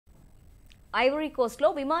Ivory Coast లో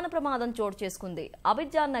విమాన ప్రమాదం చోటు చేసుకుంది.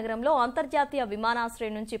 అబిడ్జాన్ నగరంలో అంతర్జాతీయ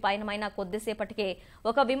విమానాశ్రయం నుంచి పయనమైన కొద్దిసేపటికే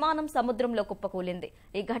ఒక విమానం సముద్రంలో కుప్పకూలింది.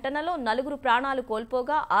 ఈ ఘటనలో 4 ప్రాణాలు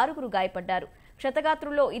కోల్పోగా 6 గాయపడ్డారు.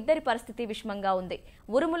 క్షతగాత్రుల్లో 2 పరిస్థితి విషమంగా ఉంది.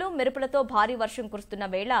 ఉరుములు మెరుపులతో భారీ వర్షం కురుస్తున్న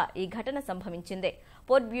వేళ ఈ ఘటన సంభవించింది.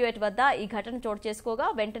 పోర్ట్ బ్యూయట్ వద్ద ఈ ఘటన చోటు చేసుకోగా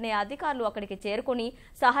వెంటనే అధికారులు అక్కడికి చేరుకుని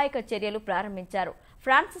సహాయక చర్యలు ప్రారంభించారు.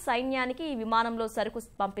 ఫ్రాన్స్ సైన్యానికి ఈ విమానంలో సరుకు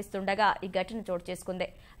పంపిస్తుండగా ఈ ఘటన చోటు చేసుకుంది.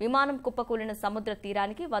 విమానం కుప్పకూలిన సముద్ర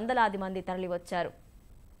తీరానికి వందలాది మంది తరలివచ్చారు.